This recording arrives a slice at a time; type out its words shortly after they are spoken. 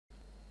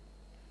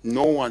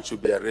no one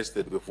should be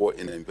arrested before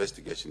an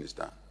investigation is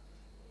done.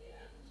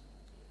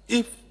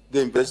 If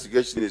the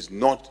investigation is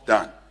not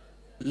done,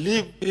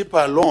 leave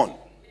people alone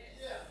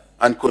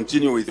and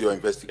continue with your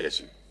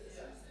investigation.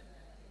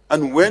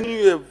 And when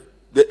you have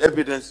the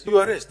evidence, you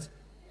arrest,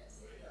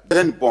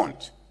 then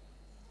bond.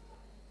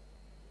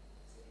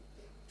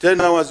 10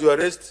 hours you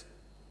arrest,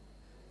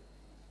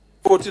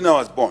 14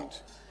 hours bond.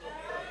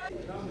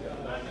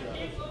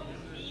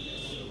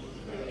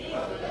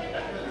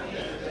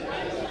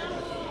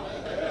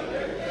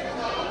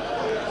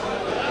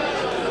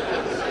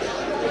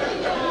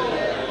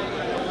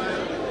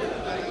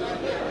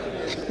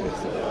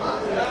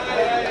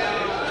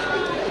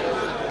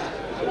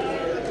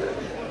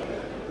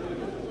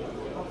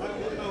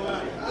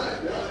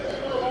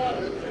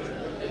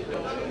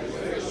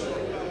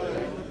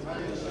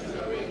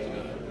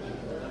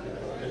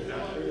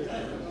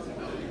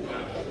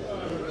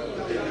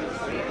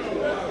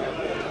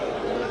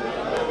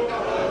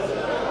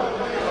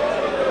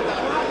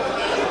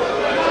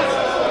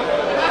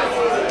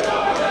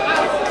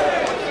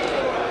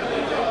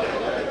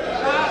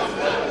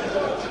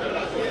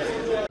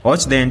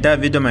 Watch the entire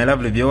video, my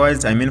lovely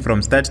viewers,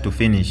 from start to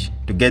finish,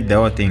 to get the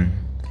whole thing.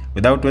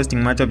 Without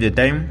wasting much of your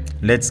time,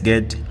 let's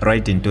get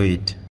right into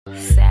it.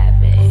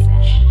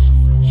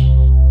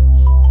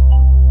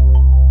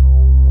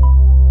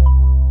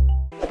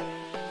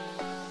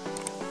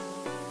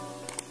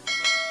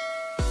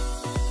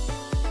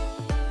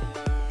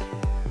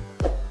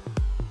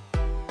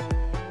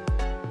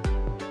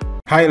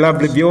 Hi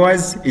lovely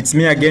viewers, it's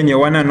me again, your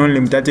one and only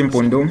Mutati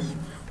Mpundu.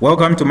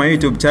 Welcome to my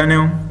YouTube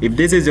channel. If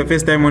this is your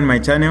first time on my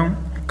channel,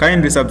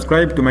 kindly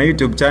subscribe to my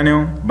YouTube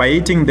channel by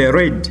hitting the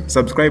red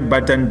subscribe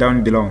button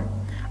down below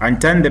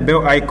and turn the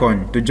bell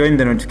icon to join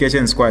the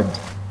notification squad.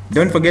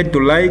 Don't forget to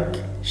like,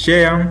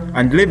 share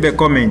and leave a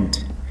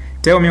comment.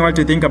 Tell me what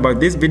you think about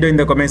this video in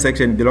the comment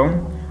section below.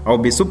 I'll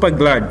be super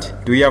glad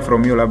to hear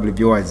from you lovely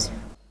viewers.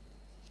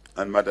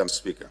 And Madam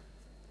Speaker,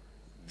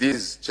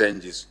 these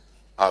changes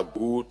are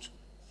good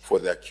for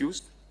the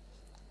accused.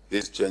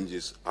 These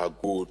changes are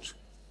good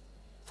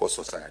for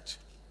society,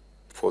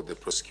 for the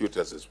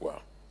prosecutors as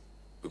well,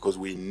 because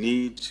we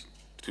need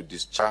to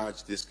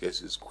discharge these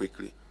cases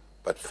quickly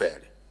but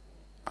fairly.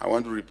 I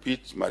want to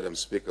repeat, Madam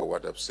Speaker,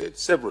 what I've said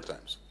several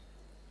times.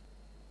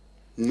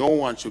 No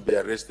one should be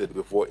arrested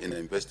before an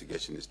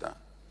investigation is done.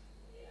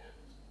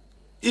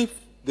 If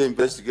the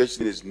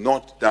investigation is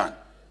not done,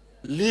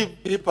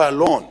 leave people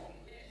alone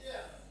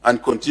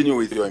and continue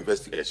with your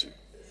investigation.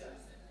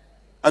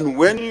 And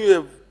when you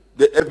have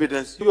the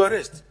evidence, you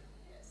arrest,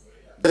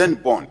 then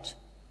bond.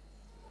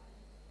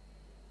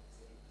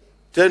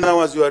 10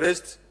 hours you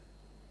arrest,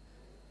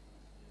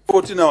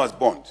 14 hours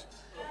bond.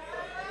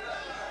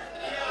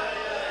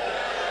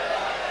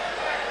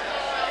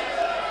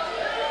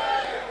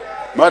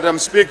 Madam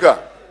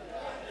Speaker,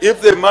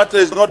 if the matter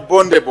is not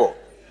bondable,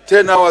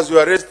 10 hours you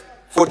arrest,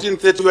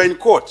 14:30 you are in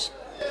court,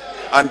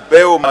 and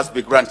bail must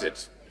be granted.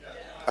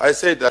 I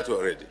said that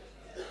already.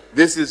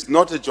 This is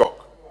not a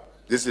joke.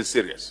 This is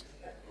serious.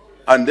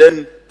 And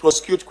then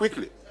prosecute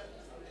quickly.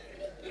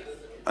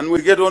 And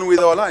we get on with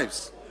our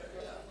lives.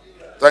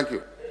 Thank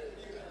you.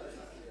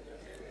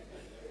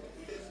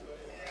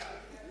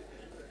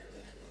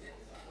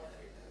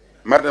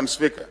 Madam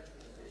Speaker,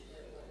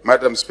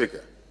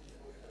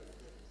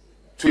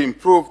 to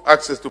improve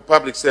access to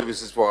public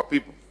services for our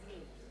people,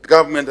 the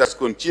government has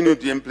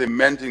continued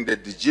implementing the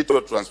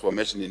Digital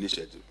Transformation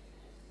Initiative.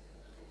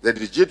 The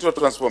Digital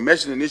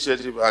Transformation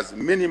Initiative has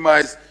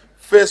minimized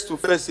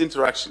face-to-face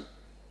interaction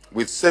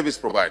with service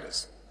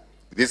providers.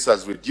 This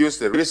has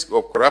reduced the risk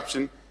of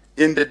corruption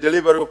in the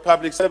delivery of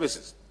public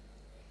services.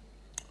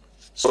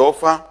 So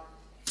far,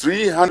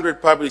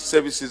 300 public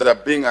services are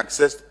being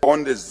accessed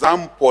on the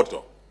ZAM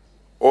portal,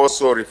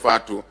 also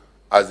referred to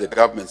as the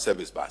Government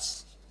Service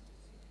Bus.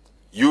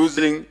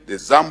 Using the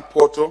ZAM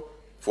portal,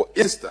 for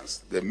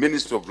instance, the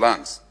Ministry of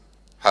Lands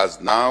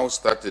has now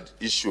started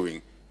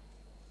issuing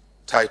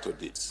title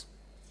deeds.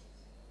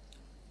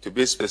 To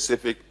be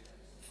specific,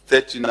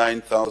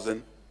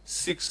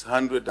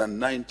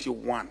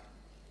 39,691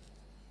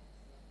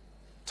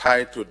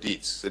 title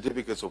deeds,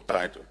 certificates of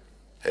title,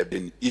 have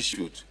been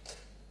issued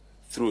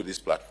through this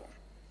platform.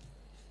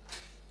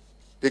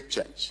 Big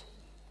change.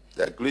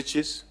 There are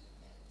glitches.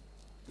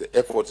 The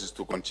effort is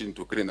to continue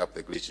to clean up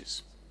the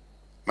glitches.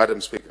 Madam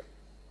Speaker,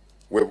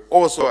 we've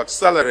also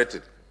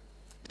accelerated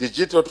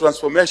digital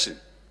transformation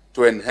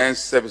to enhance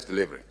service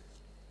delivery.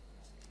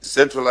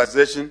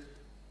 Decentralization,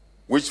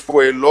 which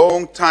for a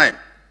long time,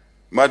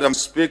 Madam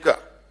Speaker,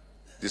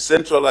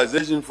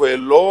 decentralization for a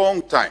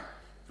long time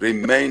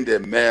remained a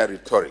mere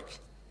rhetoric,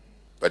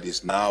 but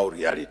is now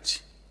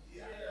reality.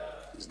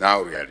 It's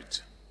now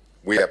reality.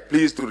 We are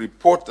pleased to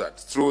report that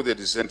through the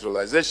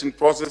decentralization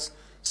process,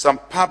 some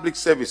public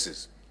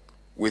services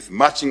with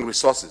matching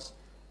resources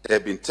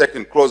have been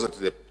taken closer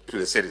to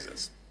the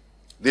citizens.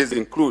 These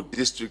include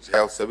district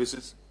health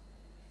services,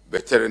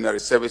 veterinary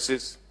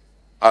services,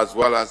 as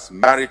well as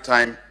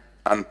maritime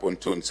and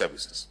pontoon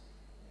services.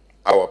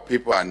 Our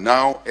people are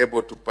now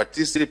able to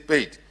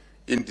participate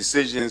in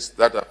decisions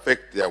that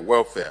affect their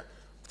welfare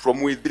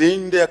from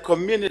within their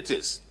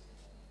communities,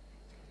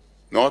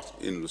 not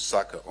in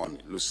Lusaka only.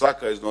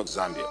 Lusaka is not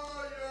Zambia.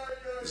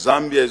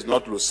 Zambia is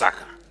not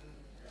Lusaka.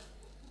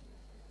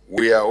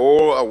 We are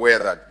all aware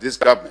that this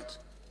government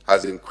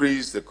has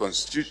increased the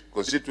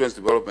Constituency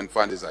Development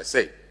Fund, as I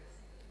say,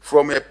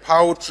 from a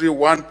paltry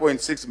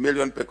 1.6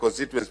 million per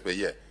constituency per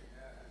year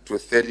to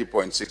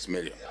 30.6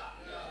 million.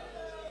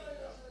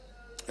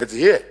 It's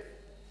here.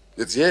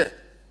 It's here.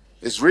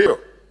 It's real.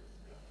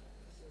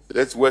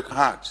 Let's work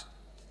hard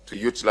to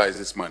utilize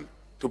this money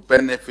to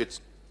benefit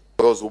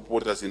those who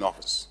put us in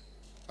office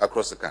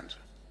across the country.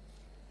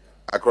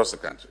 Across the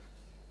country.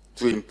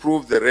 To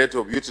improve the rate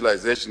of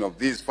utilization of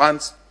these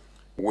funds,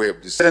 we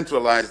have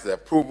decentralized the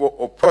approval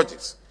of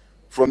projects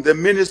from the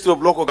Ministry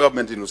of Local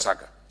Government in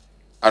Lusaka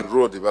and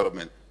Rural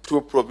Development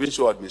to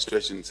provincial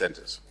administration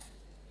centers.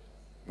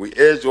 We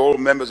urge all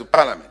members of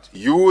parliament,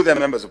 you the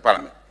members of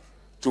parliament,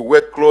 to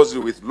work closely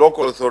with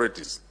local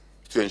authorities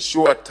to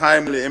ensure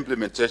timely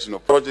implementation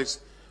of projects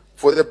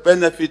for the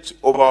benefit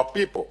of our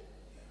people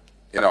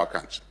in our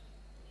country.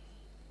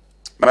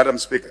 Madam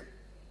Speaker,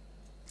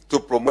 to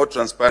promote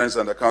transparency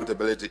and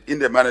accountability in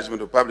the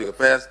management of public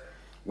affairs,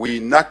 we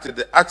enacted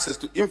the Access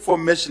to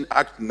Information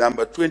Act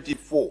number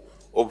 24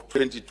 of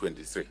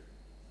 2023.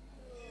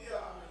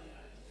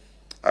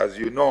 As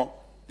you know,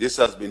 this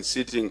has been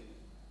sitting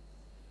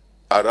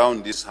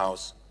around this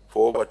house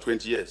for over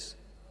 20 years.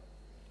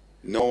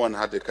 No one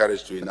had the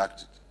courage to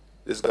enact it.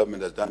 This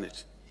government has done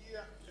it.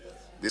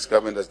 This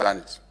government has done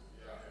it.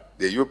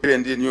 The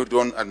UPND New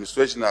Dawn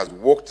administration has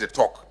walked the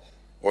talk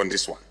on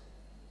this one.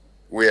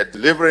 We are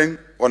delivering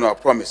on our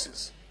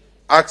promises.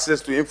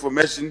 Access to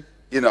information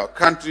in our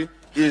country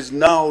is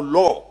now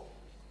law.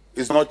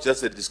 It's not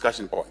just a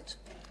discussion point.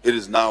 It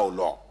is now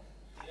law.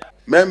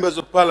 Members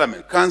of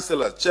parliament,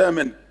 councillors,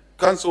 chairmen,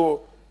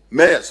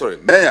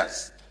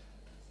 mayors,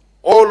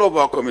 all of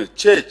our community,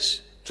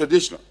 church,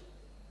 traditional,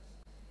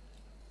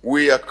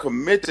 we are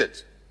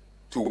committed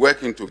to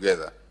working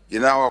together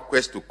in our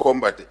quest to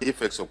combat the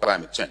effects of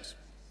climate change.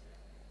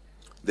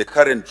 The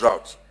current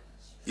drought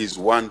is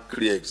one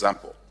clear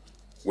example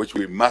which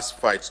we must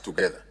fight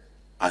together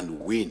and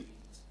win.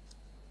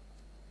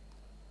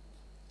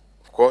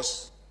 Of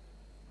course,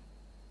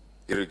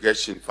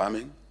 irrigation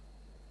farming,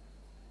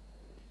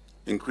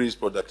 increased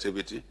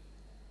productivity,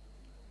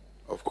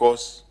 of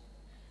course,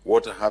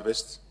 water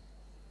harvest,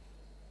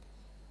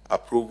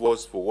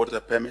 approvals for water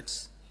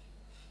permits,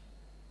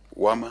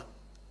 WAMA,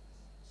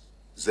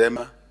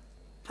 ZEMA,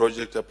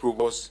 project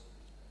approvals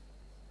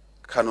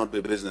cannot be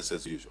business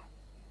as usual.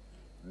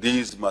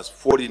 These must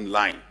fall in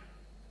line,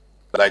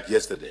 like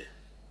yesterday,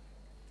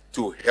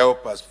 to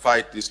help us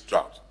fight this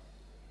drought.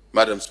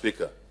 Madam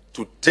Speaker,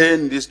 to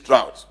turn this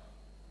drought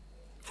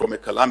from a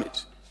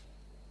calamity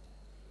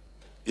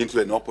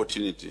into an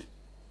opportunity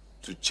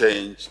to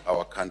change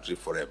our country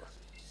forever,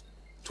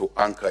 to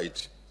anchor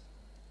it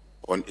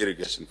on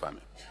irrigation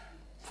farming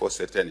for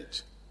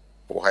certainty,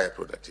 for higher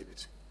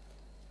productivity.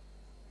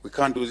 We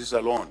can't do this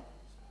alone,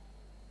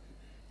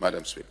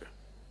 Madam Speaker.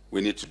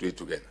 We need to do it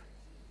together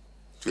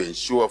to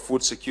ensure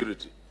food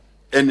security,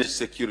 energy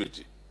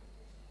security.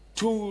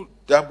 Two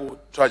double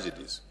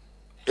tragedies: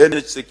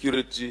 energy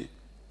security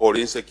or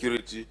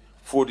insecurity,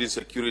 food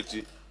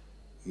insecurity,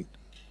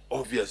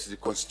 obviously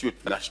constitute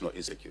national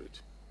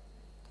insecurity.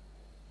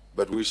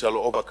 But we shall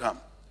overcome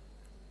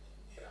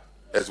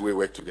as we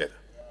work together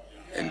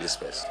in this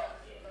space.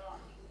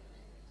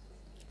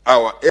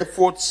 Our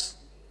efforts,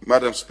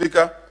 Madam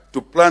Speaker,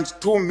 to plant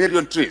 2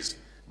 million trees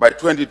by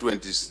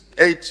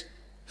 2028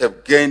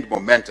 have gained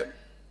momentum.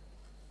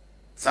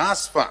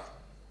 Thus far,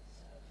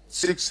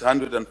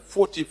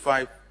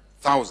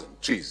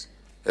 645,000 trees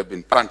have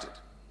been planted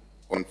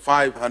on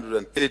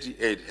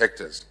 538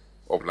 hectares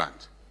of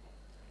land.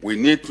 We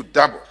need to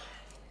double,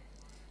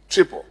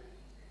 triple,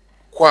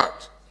 quad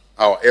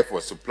our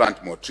efforts to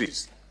plant more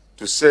trees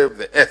to save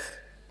the earth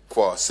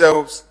for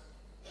ourselves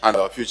and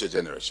our future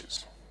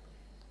generations.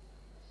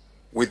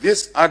 With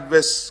these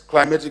adverse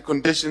climatic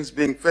conditions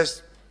being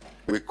faced,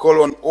 we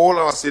call on all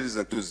our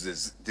citizens to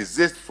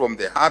desist from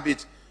the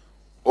habit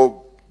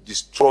of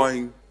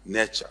destroying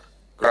nature,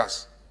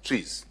 grass,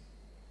 trees.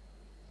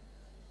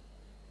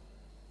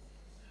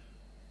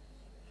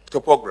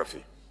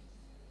 Topography,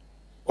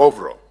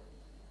 overall,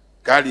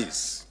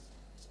 gullies,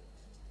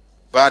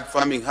 bad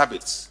farming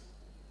habits,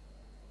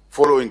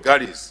 following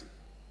gullies.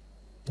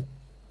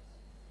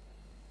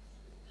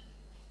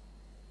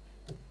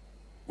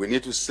 We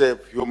need to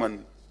save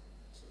human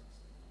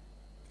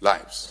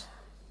lives,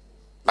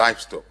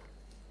 livestock,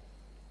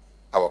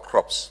 our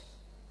crops.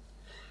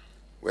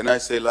 When I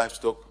say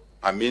livestock,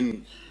 I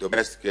mean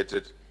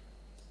domesticated,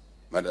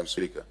 Madam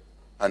Speaker,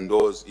 and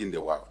those in the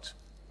wild.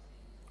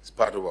 It's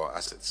part of our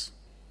assets.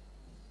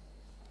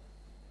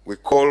 We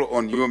call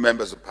on you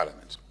members of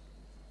parliament.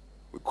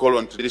 We call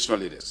on traditional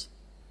leaders,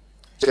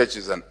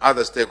 churches and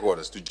other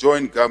stakeholders to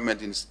join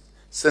government in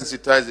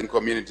sensitizing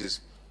communities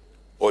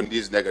on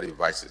these negative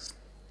vices.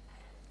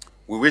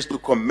 We wish to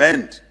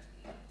commend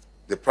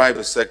the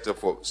private sector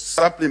for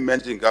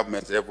supplementing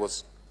government's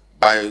efforts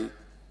by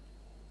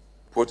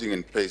putting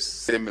in place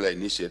similar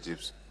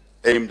initiatives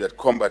aimed at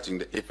combating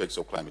the effects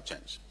of climate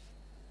change.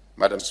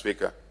 Madam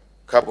Speaker,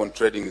 carbon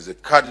trading is a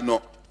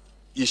cardinal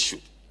issue.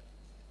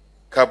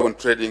 Carbon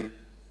trading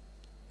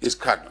is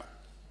cardinal.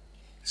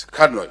 It's a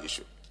cardinal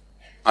issue.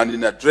 And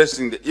in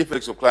addressing the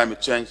effects of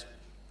climate change,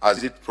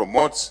 as it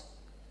promotes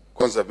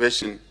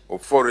conservation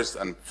of forests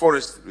and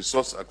forest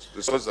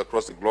resources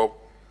across the globe,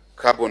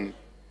 carbon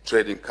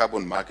trading,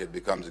 carbon market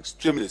becomes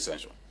extremely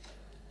essential.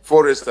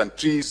 Forests and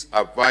trees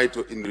are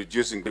vital in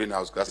reducing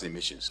greenhouse gas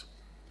emissions.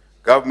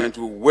 Government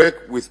will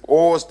work with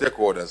all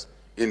stakeholders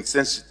in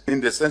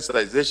the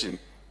sensitization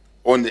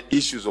on the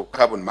issues of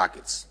carbon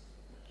markets,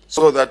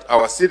 so that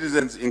our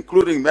citizens,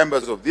 including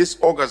members of this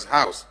august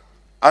House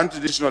and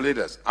traditional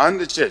leaders and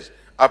the church,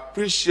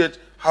 appreciate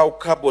how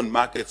carbon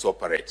markets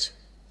operate.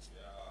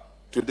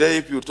 Today,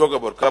 if you talk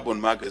about carbon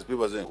markets,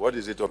 people are saying, what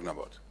is he talking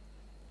about?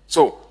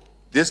 So,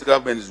 this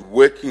government is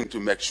working to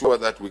make sure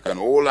that we can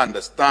all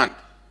understand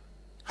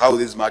how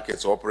these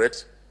markets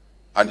operate,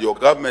 and your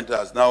government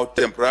has now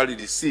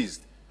temporarily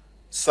ceased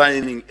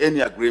signing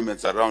any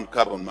agreements around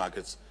carbon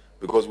markets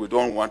because we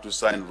don't want to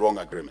sign wrong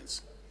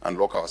agreements and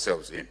lock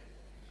ourselves in.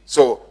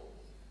 So,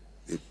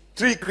 the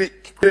three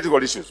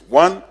critical issues.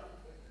 One,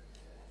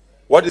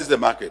 what is the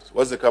market?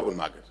 What's the carbon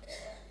market?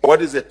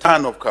 What is the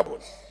ton of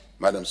carbon,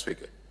 Madam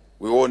Speaker?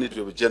 We all need to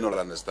have a general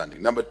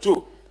understanding. Number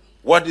two,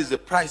 what is the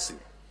pricing?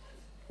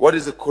 What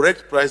is the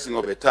correct pricing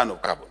of a ton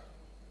of carbon?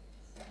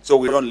 So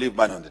we don't leave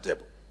money on the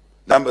table.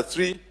 Number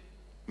three,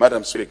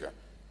 Madam Speaker,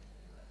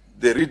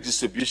 the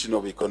redistribution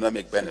of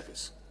economic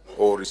benefits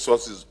or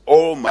resources,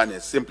 all money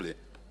simply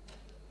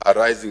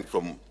arising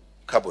from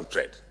carbon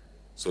trade.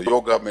 So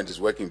your government is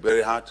working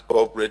very hard,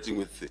 cooperating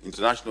with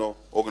international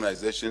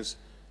organizations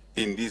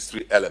in these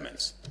three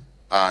elements.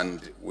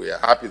 And we are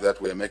happy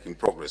that we are making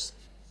progress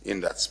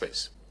in that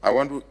space. I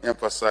want to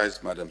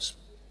emphasize, Madam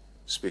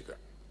Speaker,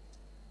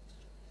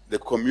 the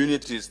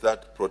communities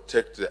that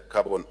protect the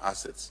carbon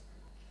assets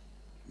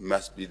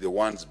must be the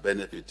ones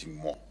benefiting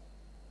more,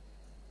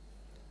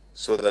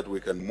 so that we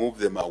can move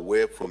them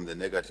away from the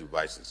negative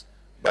vices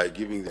by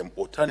giving them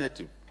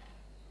alternative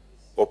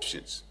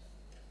options: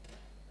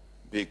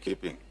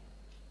 beekeeping,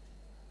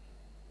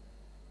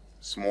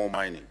 small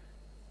mining,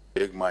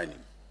 big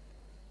mining,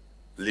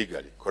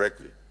 legally,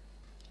 correctly.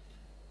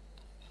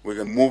 We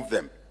can move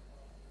them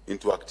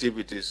into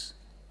activities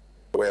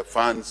where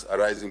funds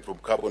arising from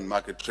carbon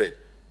market trade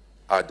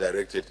are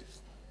directed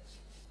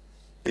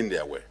in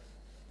their way.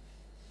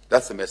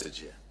 That's the message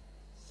here.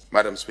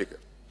 Madam Speaker,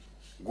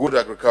 good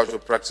agricultural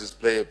practices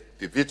play a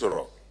pivotal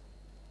role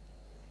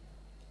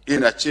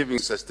in achieving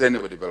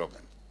sustainable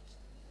development.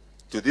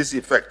 To this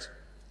effect,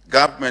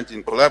 government,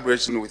 in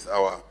collaboration with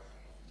our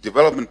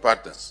development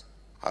partners,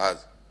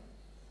 has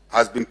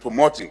been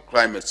promoting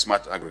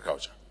climate-smart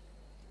agriculture.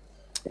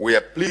 We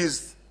are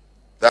pleased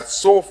that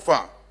so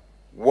far,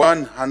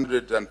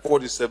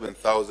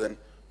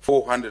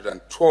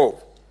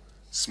 147,412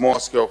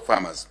 small-scale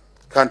farmers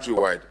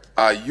countrywide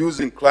are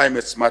using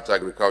climate-smart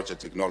agriculture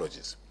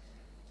technologies.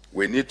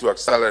 We need to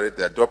accelerate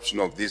the adoption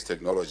of these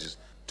technologies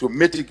to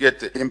mitigate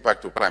the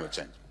impact of climate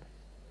change.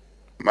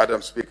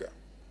 Madam Speaker,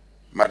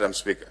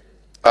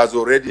 as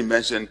already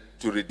mentioned,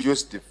 to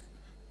reduce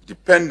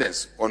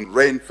dependence on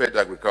rain-fed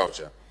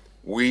agriculture,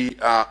 we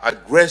are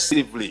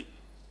aggressively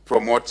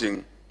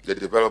promoting the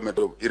development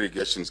of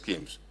irrigation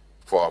schemes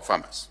for our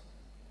farmers.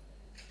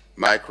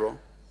 Micro,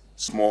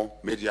 small,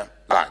 medium,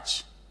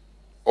 large,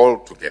 all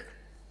together,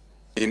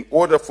 in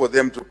order for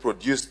them to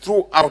produce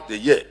throughout the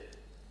year.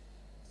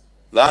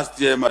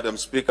 Last year, Madam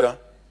Speaker,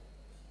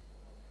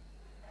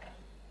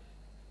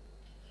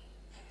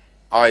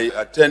 I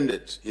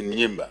attended in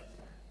Nyimba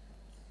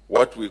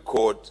what we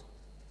called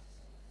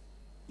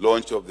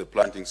launch of the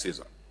planting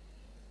season.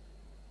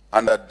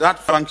 And at that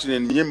function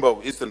in Nyimba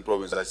of Eastern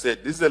Province, I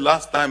said, this is the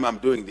last time I'm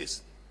doing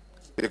this,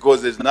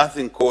 because there's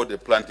nothing called a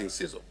planting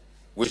season.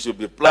 We should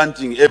be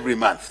planting every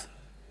month.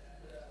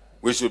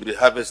 We should be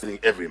harvesting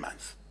every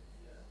month.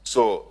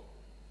 So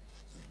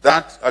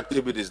that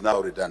activity is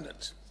now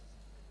redundant.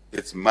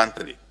 It's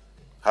monthly,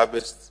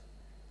 harvest,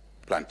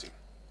 planting.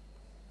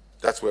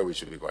 That's where we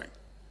should be going.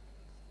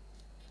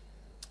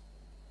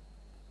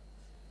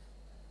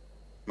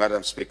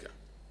 Madam Speaker,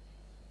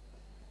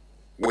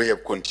 we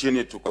have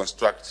continued to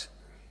construct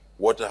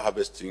water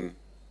harvesting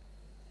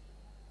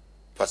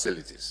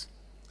facilities,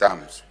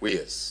 dams,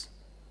 weirs,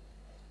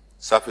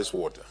 surface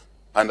water,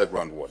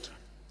 underground water.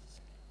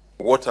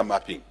 Water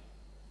mapping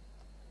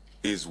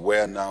is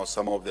where now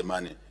some of the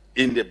money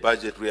in the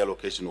budget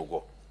reallocation will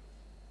go.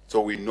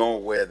 So we know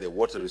where the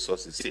water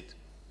resources sit.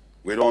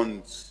 We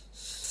don't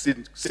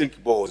sink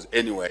boreholes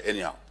anywhere,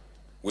 anyhow.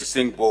 We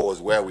sink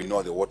boreholes where we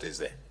know the water is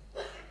there.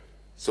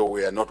 So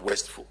we are not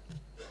wasteful.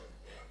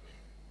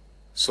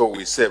 So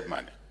we save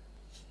money,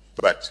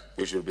 but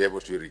we should be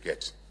able to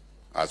irrigate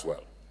as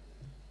well.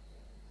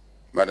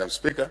 Madam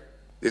Speaker,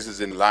 this is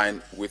in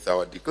line with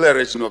our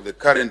declaration of the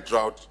current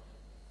drought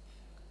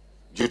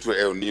due to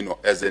El Nino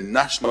as a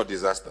national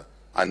disaster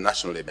and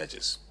national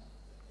images.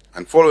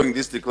 And following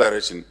this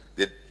declaration,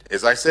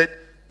 as I said,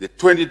 the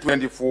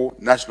 2024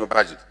 national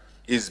budget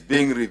is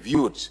being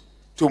reviewed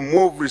to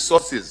move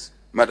resources,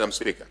 Madam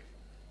Speaker,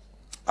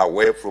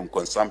 away from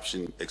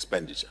consumption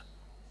expenditure,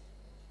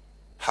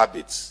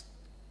 habits,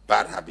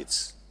 bad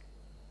habits,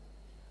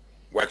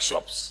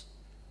 workshops,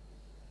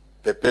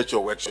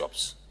 perpetual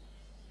workshops,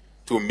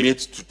 to meet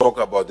to talk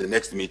about the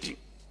next meeting.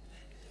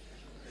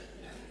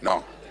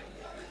 No.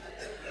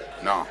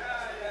 No.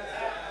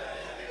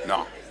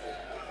 No.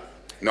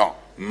 No.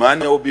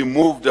 Money will be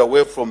moved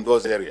away from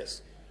those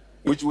areas,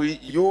 which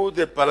you,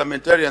 the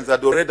parliamentarians,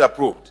 had already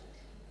approved.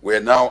 We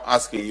are now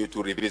asking you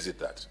to revisit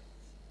that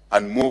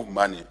and move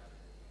money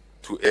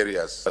to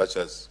areas such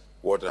as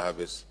water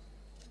harvest,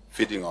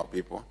 feeding our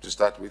people, to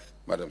start with,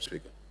 Madam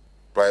Speaker.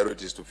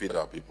 Priorities to feed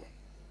our people.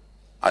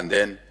 And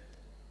then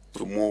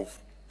to move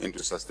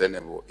into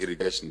sustainable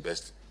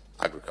irrigation-based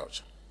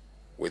agriculture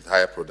with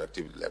higher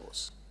productivity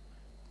levels.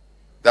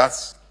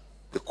 That's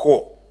the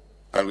core,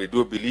 and we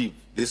do believe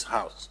this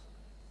House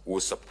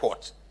will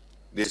support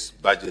this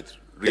budget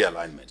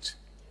realignment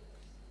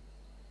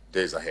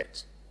days ahead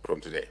from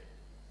today.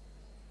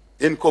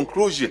 In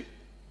conclusion,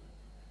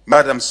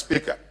 Madam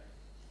Speaker,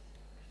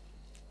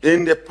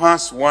 in the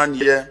past 1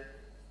 year,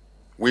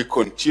 we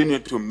continue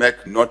to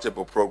make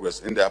notable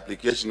progress in the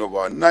application of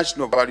our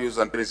national values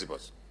and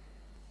principles.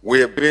 We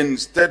have been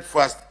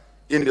steadfast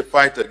in the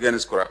fight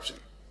against corruption,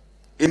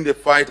 in the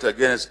fight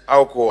against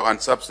alcohol and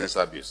substance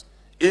abuse,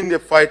 in the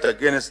fight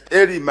against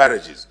early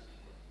marriages,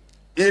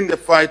 in the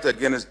fight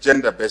against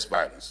gender-based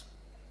violence.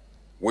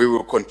 We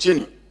will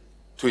continue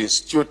to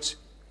institute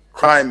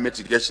crime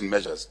mitigation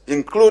measures,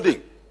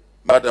 including,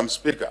 Madam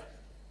Speaker,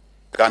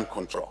 gun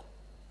control.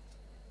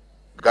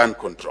 Gun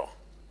control.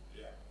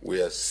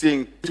 We are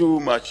seeing too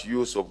much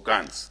use of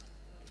guns,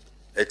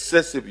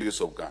 excessive use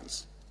of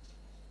guns.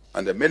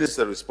 And the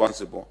minister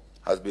responsible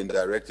has been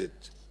directed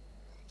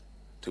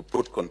to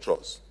put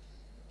controls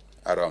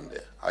around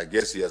there. I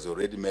guess he has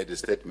already made a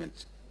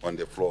statement on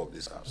the floor of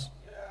this House.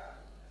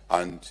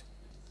 And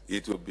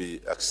it will be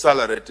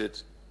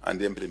accelerated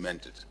and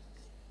implemented.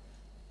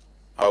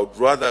 I would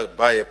rather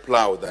buy a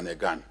plow than a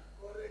gun.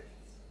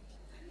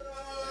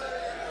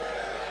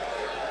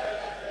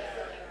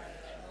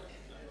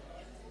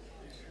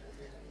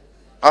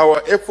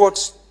 Our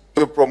efforts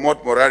to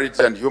promote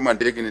morality and human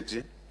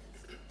dignity,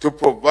 to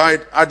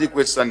provide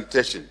adequate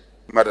sanitation,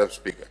 Madam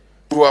Speaker,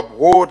 to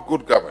uphold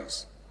good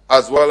governance,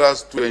 as well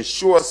as to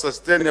ensure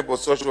sustainable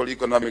social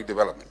economic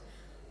development,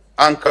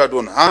 anchored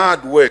on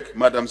hard work,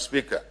 Madam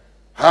Speaker,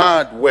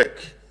 hard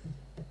work,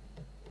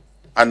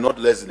 and not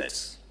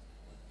laziness,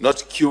 not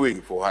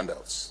queuing for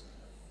handouts,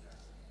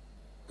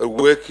 but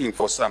working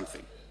for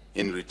something.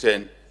 In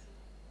return,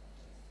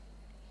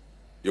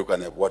 you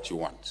can have what you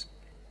want.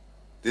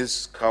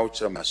 This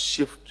culture must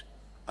shift,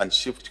 and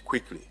shift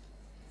quickly.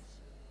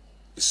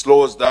 It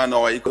slows down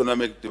our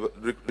economic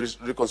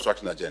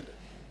reconstruction agenda.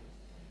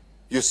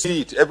 You see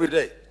it every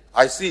day.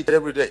 I see it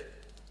every day.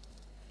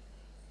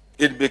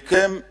 It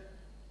became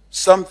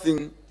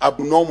something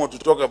abnormal to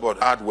talk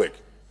about hard work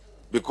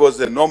because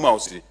the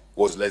normalcy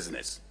was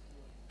laziness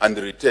and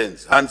the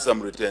returns, handsome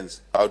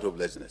returns out of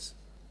laziness.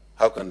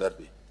 How can that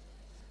be?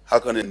 How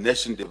can a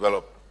nation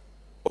develop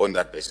on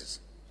that basis?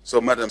 So,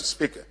 Madam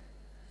Speaker,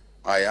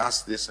 I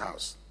ask this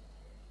House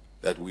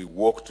that we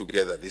walk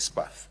together this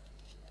path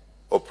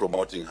of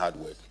promoting hard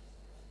work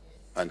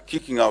and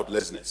kicking out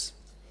laziness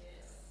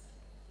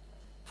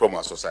from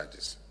our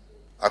societies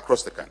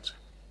across the country.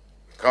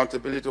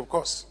 Accountability, of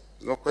course,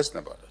 there's no question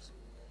about that.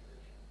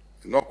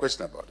 There's no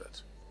question about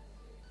that.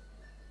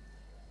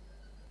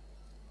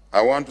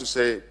 I want to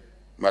say,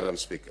 Madam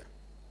Speaker,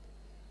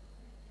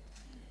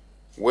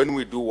 when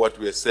we do what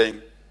we are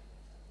saying,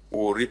 we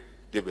will reap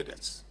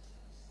dividends.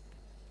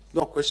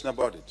 No question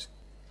about it.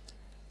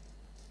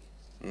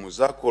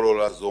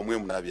 Muzakolola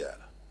zomwe munabyala.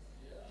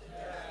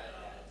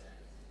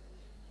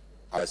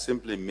 I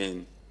simply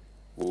mean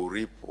we'll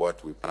reap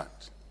what we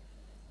plant,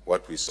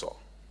 what we sow.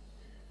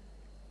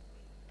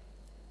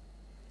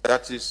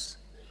 That is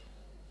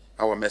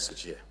our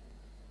message here.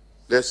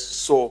 Let's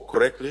sow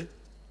correctly,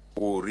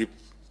 we'll reap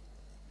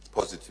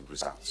positive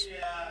results.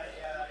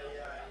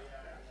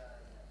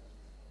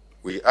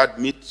 We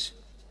admit,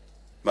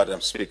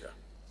 Madam Speaker,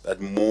 that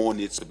more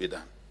needs to be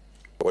done.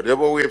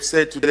 Whatever we have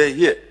said today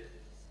here,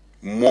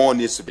 more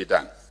needs to be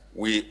done.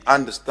 We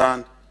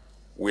understand,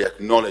 we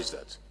acknowledge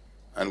that,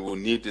 and we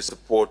need the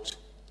support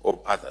of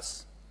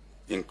others,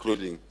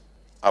 including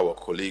our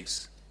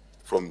colleagues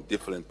from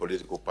different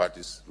political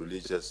parties,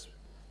 religious,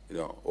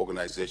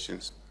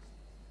 organizations,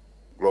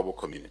 global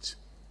community.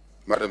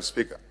 Madam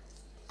Speaker,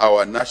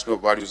 our national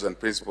values and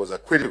principles are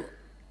critical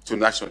to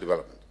national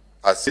development.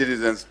 As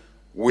citizens,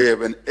 we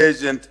have an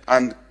urgent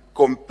and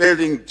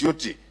compelling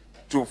duty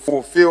to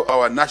fulfill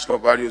our national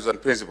values and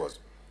principles,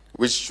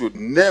 which should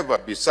never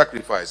be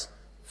sacrificed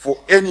for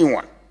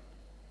anyone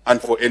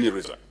and for any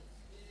reason.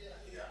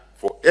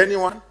 For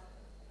anyone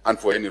and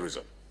for any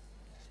reason.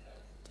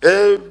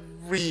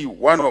 Every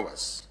one of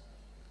us,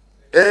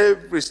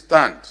 every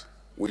stand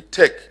we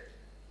take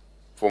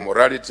for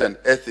morality and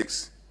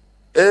ethics,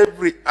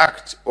 every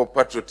act of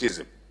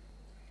patriotism,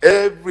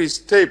 every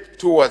step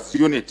towards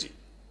unity,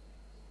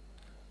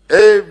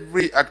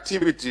 every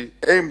activity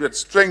aimed at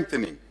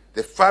strengthening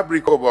the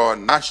fabric of our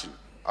nation,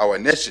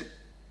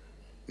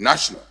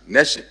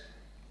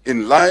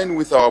 in line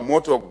with our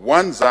motto of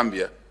one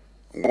Zambia,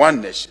 one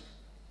nation.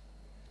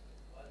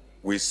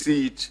 We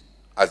see it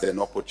as an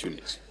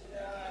opportunity.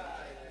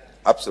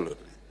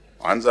 Absolutely.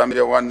 One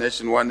Zambia, one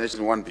nation,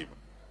 one people.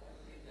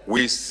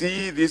 We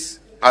see this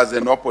as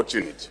an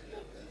opportunity.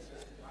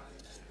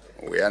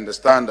 We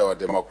understand our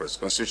democracy,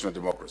 constitutional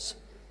democracy.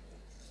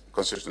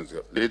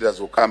 Leaders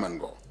will come and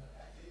go.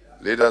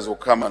 Leaders will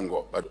come and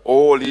go, but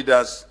all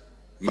leaders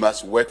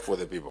must work for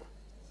the people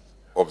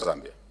of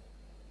Zambia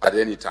at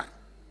any time.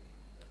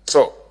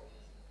 So,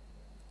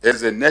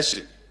 as a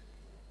nation,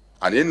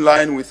 and in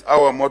line with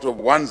our motto of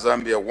one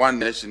Zambia, one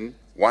nation,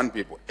 one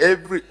people,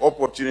 every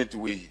opportunity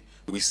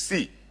we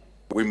see,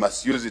 we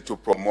must use it to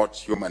promote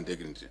human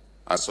dignity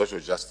and social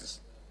justice.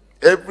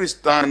 Every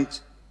stand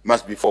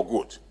must be for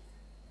good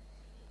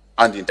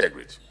and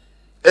integrity.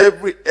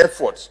 Every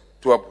effort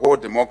to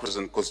uphold democracy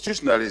and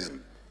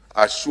constitutionalism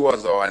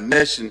assures our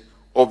nation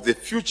of the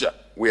future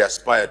we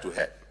aspire to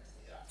have,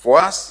 for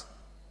us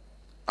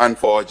and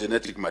for our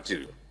genetic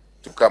material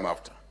to come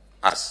after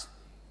us.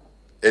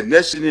 A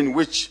nation in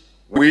which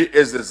we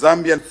as the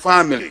Zambian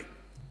family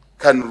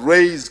can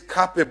raise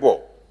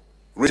capable,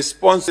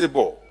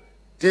 responsible,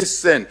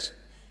 decent,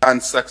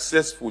 and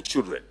successful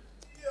children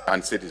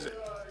and citizens.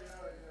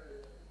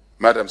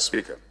 Madam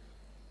Speaker,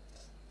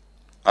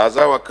 as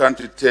our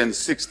country turns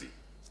 60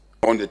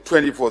 on the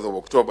 24th of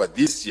October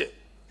this year,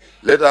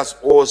 let us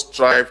all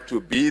strive to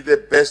be the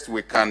best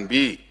we can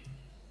be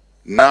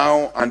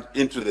now and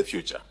into the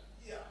future.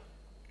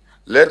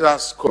 Let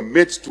us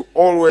commit to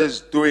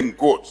always doing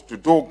good, to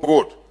do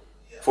good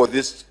for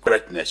this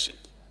great nation.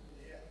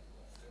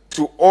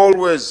 To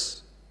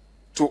always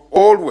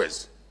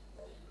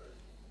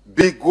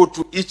be good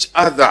to each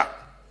other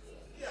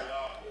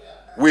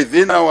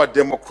within our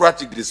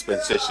democratic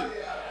dispensation.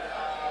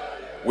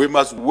 We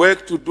must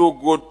work to do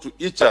good to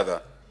each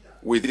other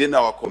within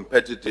our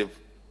competitive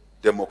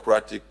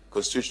democratic,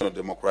 constitutional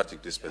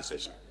democratic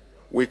dispensation.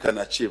 We can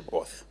achieve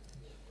both.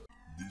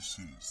 This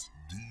is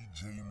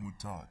DJ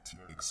Mutati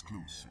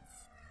exclusive.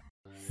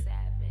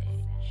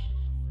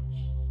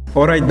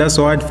 Alright, that's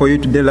all for you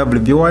today, lovely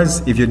viewers.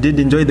 If you did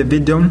enjoy the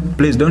video,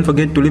 please don't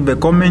forget to leave a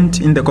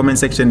comment in the comment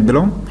section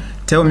below.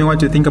 Tell me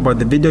what you think about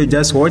the video you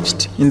just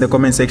watched in the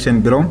comment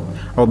section below.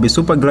 I'll be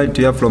super glad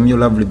to hear from you,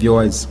 lovely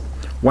viewers.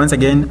 Once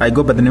again, I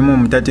go by the name of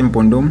Mutati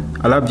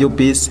Mpundu. I love you,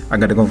 peace, I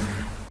gotta go.